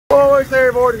boys,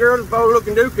 there, boys and girls, it's Bo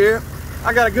Looking Duke here.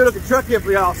 I got a good looking truck here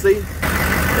for y'all see.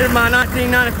 This is my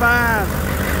 1995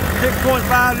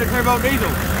 6.5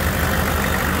 Turbodiesel.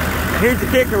 Here's the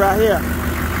kicker right here.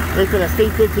 It's in a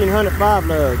C1500 5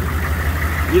 lug.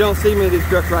 You don't see many of these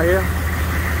trucks right here.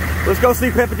 Let's go see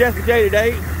Pepper Jasper J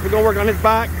today. We're gonna work on his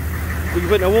bike. We can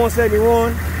put in a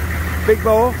 171 big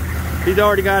boy. He's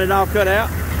already got it all cut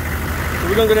out. So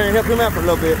we're gonna go down and help him out for a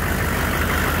little bit.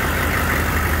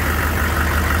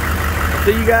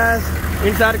 See you guys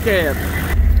inside the cab.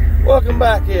 Welcome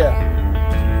back here.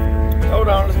 Hold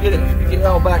on, let's get it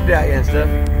all backed out here and stuff.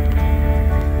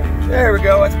 There we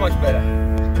go, that's much better.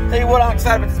 Tell you what, I'm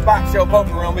excited about this bike show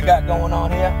poker run we got going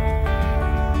on here.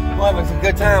 We're having some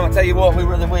good time, I tell you what, we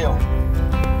really will.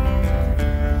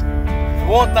 For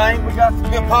one thing, we got some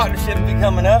good partnerships be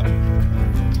coming up.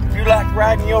 If you like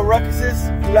riding your ruckuses,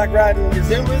 if you like riding your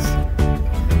Zumas,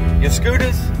 your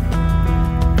scooters,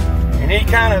 and any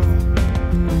kind of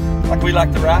like we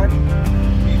like to ride,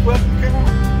 be welcome to come on.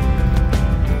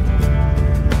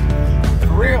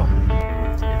 For real.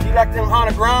 If you like them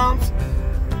Honda Groms,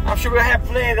 I'm sure we'll have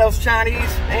plenty of those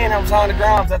Chinese and those Honda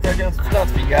Groms out there doing some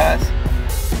stuff for you guys.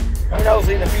 Who knows,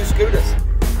 even a few scooters.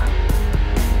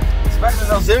 Especially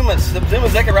those Zumas. The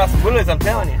Zumas, they can ride some wheelies, I'm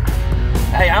telling you.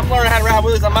 Hey, I'm learning how to ride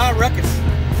wheelies on my ruckus.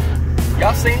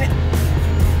 Y'all seen it?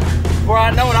 Before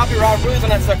I know it, I'll be riding wheelies on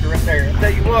that sucker right there. I'll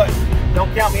tell you what,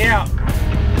 don't count me out.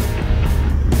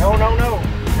 No, no, no.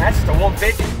 That's just a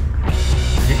 150.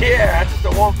 Yeah, that's just a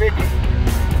 150.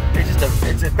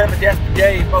 It's a Pepper Jasper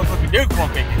J Bo Looking Duke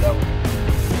 150 though.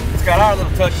 It's got our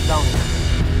little touches on it.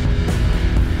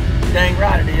 Dang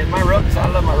right it is. My ruckus, I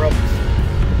love my ruckus.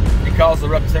 It causes the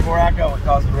ruckus everywhere I go. It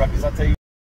causes the ruckus, I tell you.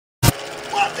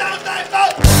 What's up,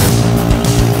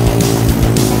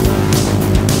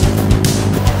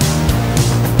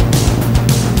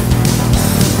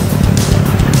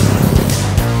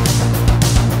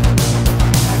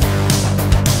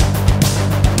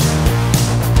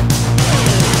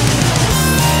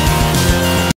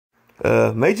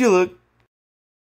 made you look.